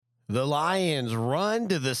The Lions run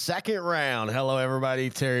to the second round. Hello, everybody.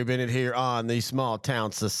 Terry Bennett here on the Small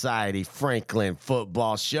Town Society Franklin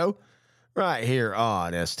Football Show, right here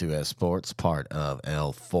on S2S Sports, part of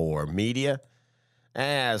L4 Media.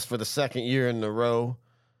 As for the second year in a row,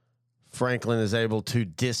 Franklin is able to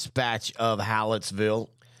dispatch of Hallettsville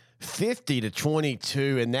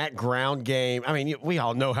 50-22 in that ground game. I mean, we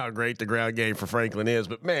all know how great the ground game for Franklin is,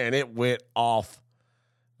 but man, it went off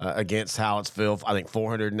against Hallettsville. I think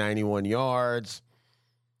 491 yards.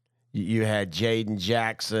 You had Jaden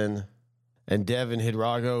Jackson and Devin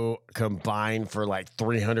Hidrago combined for like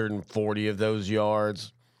 340 of those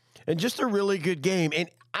yards. And just a really good game. And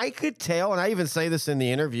I could tell, and I even say this in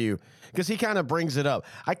the interview, because he kind of brings it up.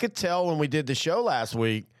 I could tell when we did the show last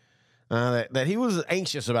week that he was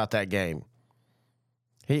anxious about that game.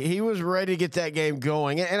 He was ready to get that game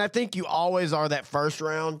going. And I think you always are that first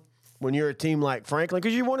round when you're a team like Franklin,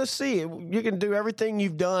 because you want to see it. You can do everything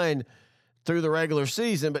you've done through the regular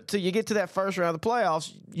season, but till you get to that first round of the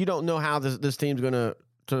playoffs, you don't know how this team's going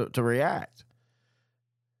to react.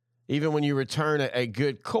 Even when you return a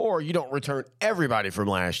good core, you don't return everybody from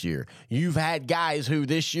last year. You've had guys who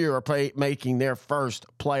this year are making their first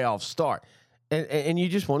playoff start, and you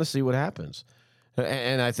just want to see what happens.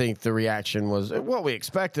 And I think the reaction was what we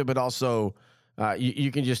expected, but also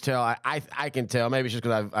you can just tell. I can tell. Maybe it's just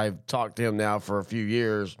because I've talked to him now for a few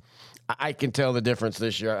years. I can tell the difference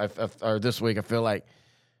this year or this week. I feel like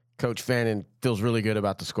Coach Fannin feels really good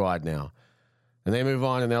about the squad now. And they move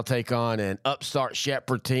on, and they'll take on an upstart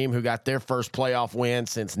Shepherd team who got their first playoff win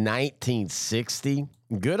since 1960.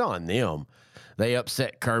 Good on them. They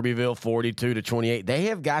upset Kirbyville 42-28. They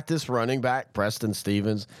have got this running back, Preston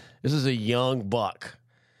Stevens. This is a young buck,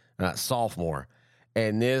 sophomore.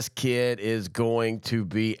 And this kid is going to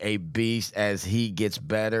be a beast as he gets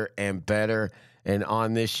better and better. And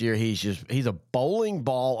on this year, he's a bowling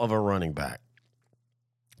ball of a running back.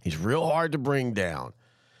 He's real hard to bring down.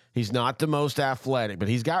 He's not the most athletic, but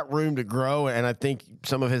he's got room to grow, and I think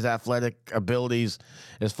some of his athletic abilities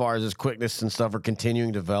as far as his quickness and stuff are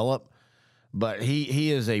continuing to develop. But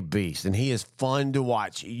he is a beast, and he is fun to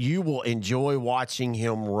watch. You will enjoy watching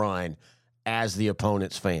him run as the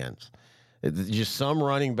opponent's fans. Just some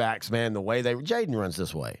running backs, man, the way Jaden runs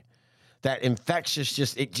this way. That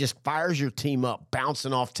infectious, it just fires your team up,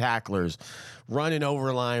 bouncing off tacklers, running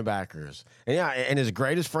over linebackers. And yeah, and as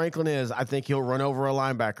great as Franklin is, I think he'll run over a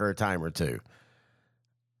linebacker a time or two.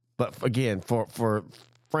 But again, for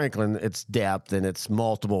Franklin, it's depth and it's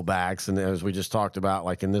multiple backs. And as we just talked about,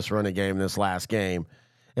 like in this running game, this last game,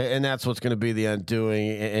 and that's what's going to be the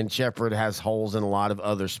undoing. And Shepherd has holes in a lot of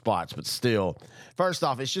other spots, but still, first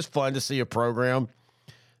off, it's just fun to see a program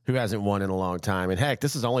who hasn't won in a long time. And heck,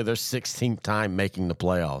 this is only their 16th time making the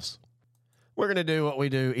playoffs. We're going to do what we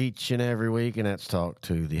do each and every week, and that's talk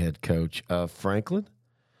to the head coach of Franklin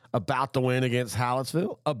about the win against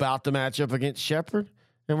Hallettsville, about the matchup against Shepherd.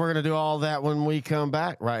 And we're going to do all that when we come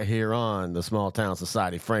back right here on the Small Town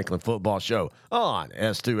Society Franklin Football Show on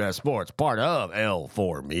S2S Sports, part of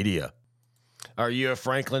L4 Media. Are you a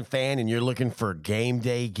Franklin fan and you're looking for game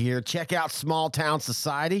day gear? Check out Small Town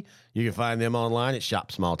Society. You can find them online at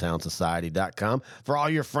shopsmalltownsociety.com. For all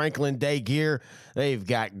your Franklin Day gear, they've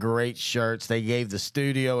got great shirts. They gave the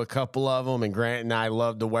studio a couple of them, and Grant and I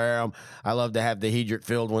love to wear them. I love to have the Hedrick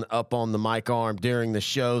Field one up on the mic arm during the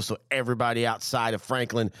show so everybody outside of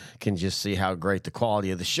Franklin can just see how great the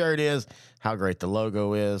quality of the shirt is, how great the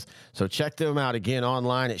logo is. So check them out again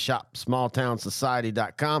online at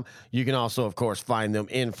shopsmalltownsociety.com. You can also, of course, find them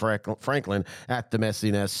in Franklin at the Messy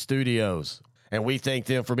Nest Studios. And we thank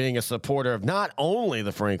them for being a supporter of not only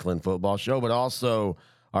the Franklin Football Show, but also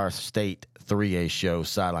our state 3A show,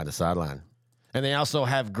 Sideline to Sideline. And they also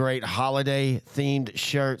have great holiday-themed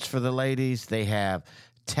shirts for the ladies. They have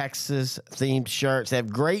Texas-themed shirts. They have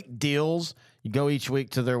great deals. You go each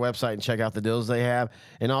week to their website and check out the deals they have.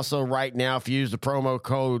 And also right now, if you use the promo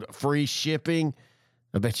code free shipping,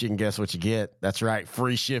 I bet you can guess what you get. That's right,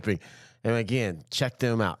 free shipping. And again, check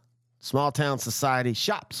them out. Small Town Society,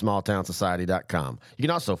 shop smalltownsociety.com. You can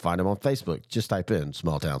also find them on Facebook. Just type in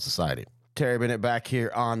Small Town Society. Terry Bennett back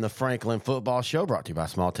here on the Franklin Football Show, brought to you by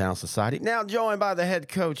Small Town Society. Now joined by the head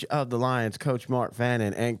coach of the Lions, Coach Mark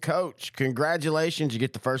Fannin. And, Coach, congratulations. You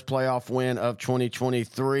get the first playoff win of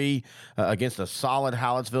 2023 against a solid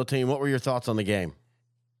Hallettsville team. What were your thoughts on the game?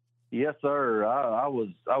 Yes, sir. I was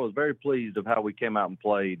very pleased of how we came out and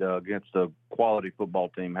played against a quality football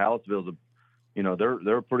team. Hallettsville's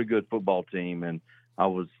they're a pretty good football team, and I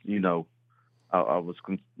was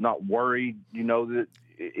not worried. That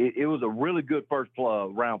it was a really good first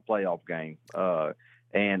round playoff game,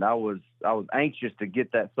 and I was anxious to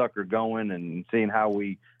get that sucker going and seeing how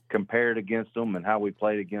we compared against them and how we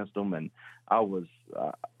played against them, and I was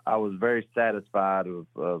very satisfied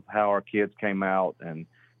of how our kids came out and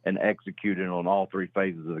executed on all three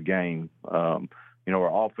phases of the game.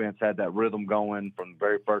 Our offense had that rhythm going from the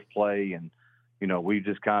very first play, and we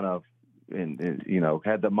just kind of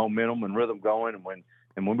had the momentum and rhythm going,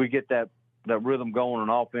 and when we get that rhythm going on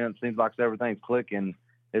offense, seems like everything's clicking.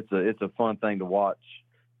 It's a fun thing to watch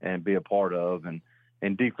and be a part of, and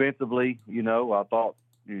defensively, I thought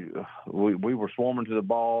we were swarming to the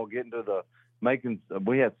ball, getting to the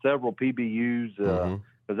we had several PBUs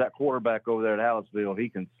because that quarterback over there at Hallettsville, he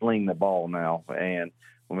can sling the ball now, and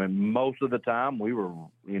most of the time we were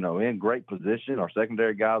in great position. Our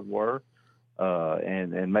secondary guys were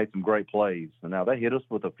and made some great plays. And now they hit us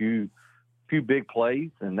with a few big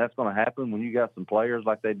plays, and that's going to happen when you got some players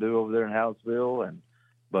like they do over there in Hallettsville.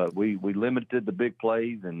 But we limited the big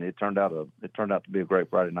plays, and it turned out to be a great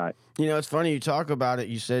Friday night. It's funny you talk about it.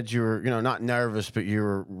 You said you were, not nervous, but you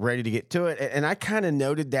were ready to get to it. And I kind of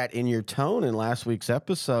noted that in your tone in last week's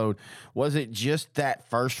episode. Was it just that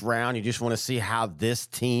first round? You just want to see how this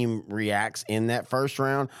team reacts in that first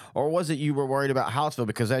round? Or was it you were worried about Hallettsville?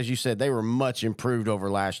 Because as you said, they were much improved over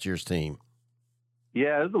last year's team.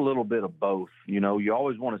 Yeah, it's a little bit of both. You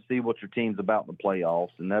always want to see what your team's about in the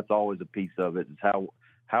playoffs, and that's always a piece of it. Is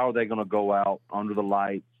how are they going to go out under the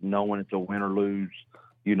lights, knowing it's a win or lose,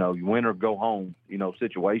 you win or go home,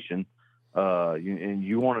 situation. And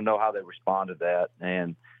you want to know how they respond to that.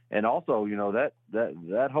 And also,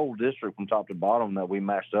 that whole district from top to bottom that we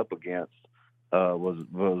matched up against was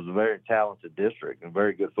a very talented district and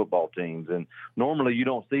very good football teams. And normally you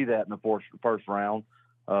don't see that in the first round.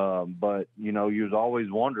 But, you've always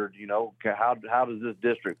wondered, how does this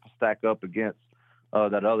district stack up against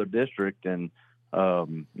that other district? And,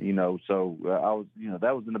 so I was,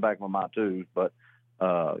 that was in the back of my mind too. But,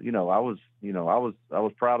 I was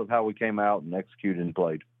proud of how we came out and executed and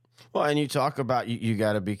played. Well, and you talk about you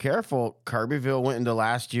got to be careful. Kirbyville went into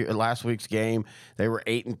last week's game. They were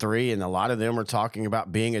 8-3, and a lot of them are talking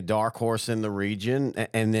about being a dark horse in the region.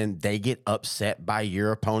 And then they get upset by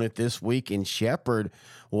your opponent this week in Shepherd.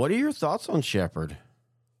 What are your thoughts on Shepherd?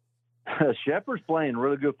 Shepherd's playing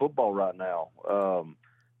really good football right now.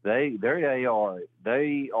 They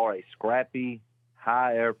are a scrappy,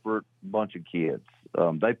 high effort bunch of kids.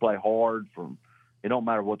 They play hard. It don't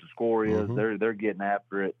matter what the score is. Mm-hmm. They're getting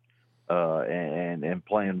after it and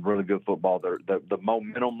playing really good football. The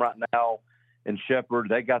momentum right now in Shepherd,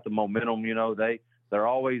 they got the momentum. They're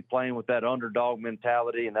always playing with that underdog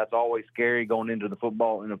mentality, and that's always scary going into the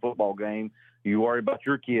football game. You worry about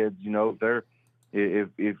your kids.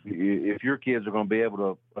 If your kids are going to be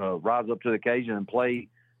able to rise up to the occasion and play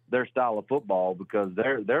their style of football, because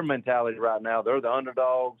their mentality right now, they're the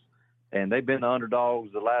underdogs, and they've been the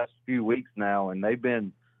underdogs the last few weeks now, and they've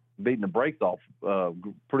been beating the brakes off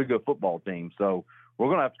pretty good football teams. So we're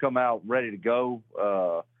going to have to come out ready to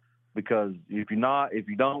go because if you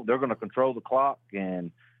don't, they're going to control the clock,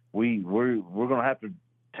 and we're going to have to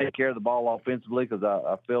take care of the ball offensively, because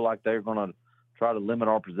I feel like they're going to try to limit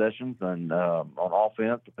our possessions and on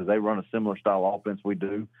offense, because they run a similar style of offense we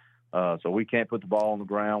do. So we can't put the ball on the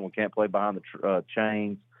ground. We can't play behind the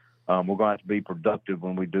chains. We're going to have to be productive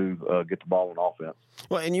when we do get the ball on offense.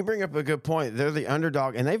 Well, and you bring up a good point. They're the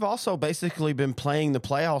underdog, and they've also basically been playing the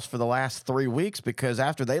playoffs for the last 3 weeks, because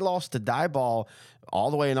after they lost to Diboll all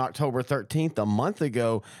the way in October 13th, a month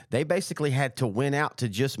ago, they basically had to win out to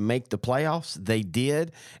just make the playoffs. They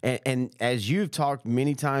did. And as you've talked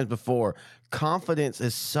many times before, confidence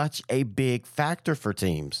is such a big factor for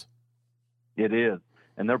teams. It is.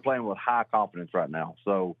 And they're playing with high confidence right now.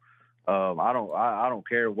 So I don't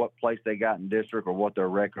care what place they got in district or what their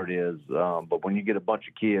record is. But when you get a bunch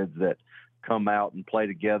of kids that come out and play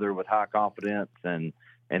together with high confidence and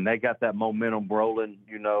they got that momentum rolling,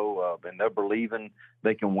 and they're believing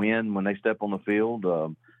they can win when they step on the field,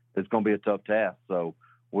 it's going to be a tough task. So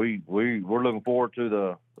we're looking forward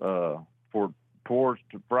to towards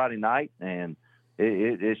Friday night, and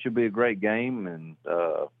it should be a great game, and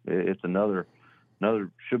it's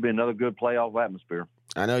should be another good playoff atmosphere.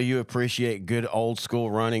 I know you appreciate good old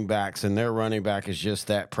school running backs, and their running back is just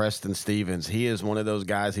that, Preston Stevens. He is one of those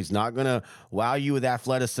guys. He's not going to wow you with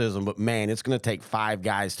athleticism, but man, it's going to take 5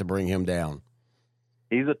 guys to bring him down.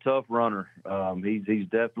 He's a tough runner. He's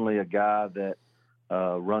definitely a guy that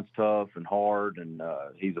runs tough and hard, and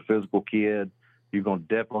he's a physical kid. You're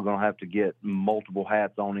definitely going to have to get multiple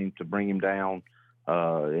hats on him to bring him down.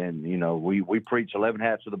 And we preach 11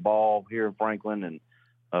 hats to the ball here in Franklin, and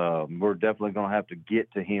we're definitely going to have to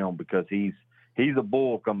get to him, because he's a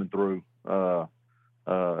bull coming through.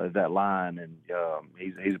 as that line, and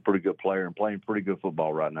he's a pretty good player and playing pretty good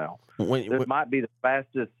football right now. This might be the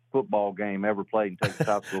fastest football game ever played in Texas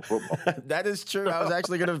high school football. That is true. I was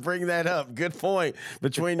actually going to bring that up. Good point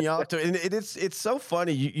between y'all two. And it's so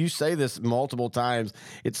funny. You say this multiple times.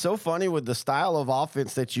 It's so funny with the style of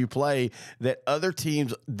offense that you play that other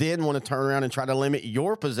teams then want to turn around and try to limit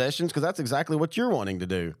your possessions because that's exactly what you're wanting to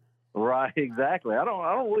do. Right, exactly. I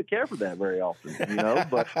don't really care for that very often,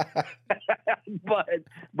 but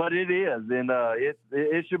but it is, and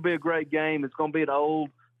it should be a great game. It's going to be an old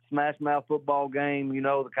smash mouth football game,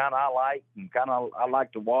 the kind I like and I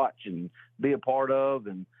like to watch and be a part of.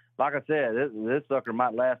 And like I said, this sucker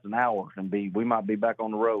might last an hour and we might be back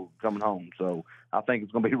on the road coming home. So I think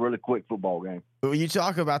it's going to be a really quick football game. When you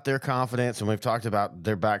talk about their confidence, and we've talked about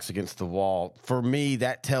their backs against the wall, for me,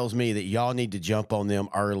 that tells me that y'all need to jump on them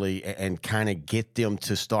early and kind of get them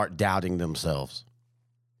to start doubting themselves.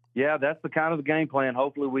 Yeah, that's the kind of the game plan.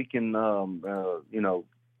 Hopefully we can,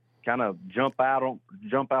 kind of jump out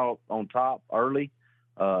on top early,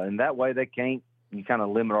 and that way you kind of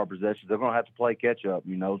limit our possessions. They're going to have to play catch up,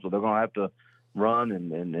 so they're going to have to run,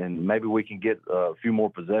 and maybe we can get a few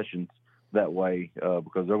more possessions that way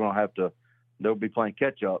because they'll be playing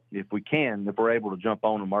catch up if we're able to jump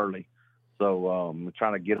on them early. So we're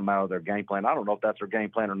trying to get them out of their game plan. I don't know if that's their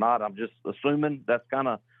game plan or not. I'm just assuming that's kind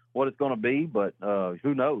of what it's going to be, but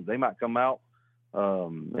who knows? They might come out,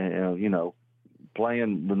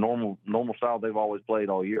 playing the normal style they've always played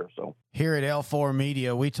all year. So here at L4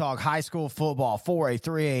 Media, we talk high school football, 4A,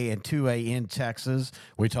 3A, and 2A in Texas.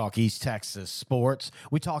 We talk East Texas sports.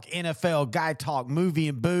 We talk NFL, guy talk, movie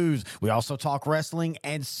and booze. We also talk wrestling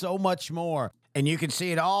and so much more. And you can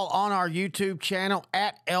see it all on our YouTube channel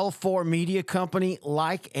at L4 Media Company.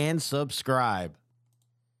 Like and subscribe.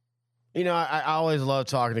 I always love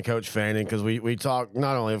talking to Coach Fanning because we talk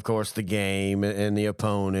not only, of course, the game and the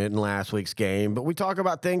opponent and last week's game, but we talk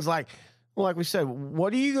about things like we said,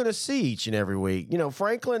 what are you going to see each and every week?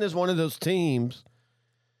 Franklin is one of those teams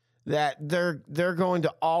that they're going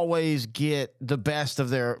to always get the best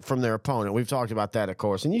from their opponent. We've talked about that, of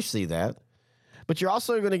course, and you see that. But you're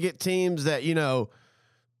also going to get teams that,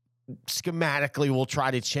 schematically will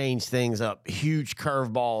try to change things up, huge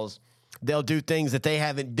curveballs. They'll do things that they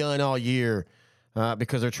haven't done all year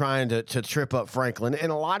because they're trying to trip up Franklin.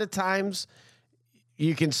 And a lot of times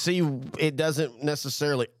you can see it doesn't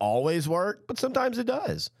necessarily always work, but sometimes it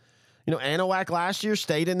does. Anahuac last year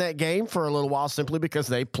stayed in that game for a little while simply because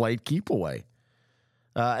they played keep away.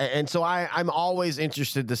 And so I'm always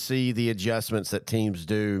interested to see the adjustments that teams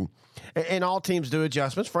do. And all teams do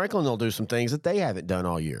adjustments. Franklin will do some things that they haven't done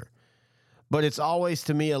all year. But it's always,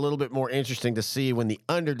 to me, a little bit more interesting to see when the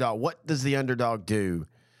underdog, what does the underdog do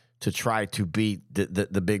to try to beat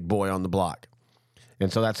the big boy on the block?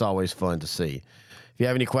 And so that's always fun to see. If you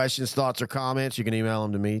have any questions, thoughts, or comments, you can email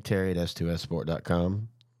them to me, Terry at s2ssport.com.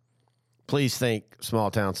 Please thank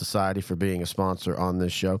Small Town Society for being a sponsor on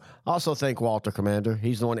this show. Also thank Walter Commander.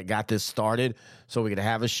 He's the one that got this started so we could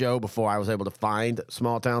have a show before I was able to find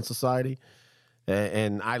Small Town Society.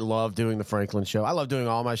 And I love doing the Franklin show. I love doing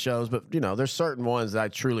all my shows, but, there's certain ones that I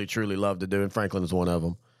truly, truly love to do, and Franklin is one of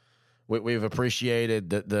them. We've appreciated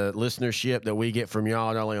the listenership that we get from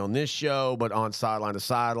y'all, not only on this show, but on Sideline to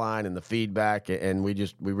Sideline and the feedback, and we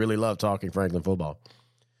really love talking Franklin football.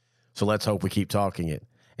 So let's hope we keep talking it.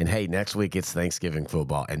 And, hey, next week it's Thanksgiving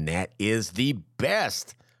football, and that is the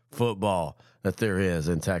best football that there is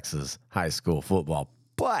in Texas high school football.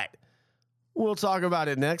 But we'll talk about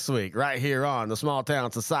it next week right here on the Small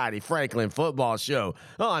Town Society Franklin Football Show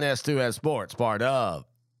on S2S Sports, part of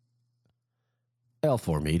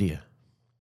L4 Media.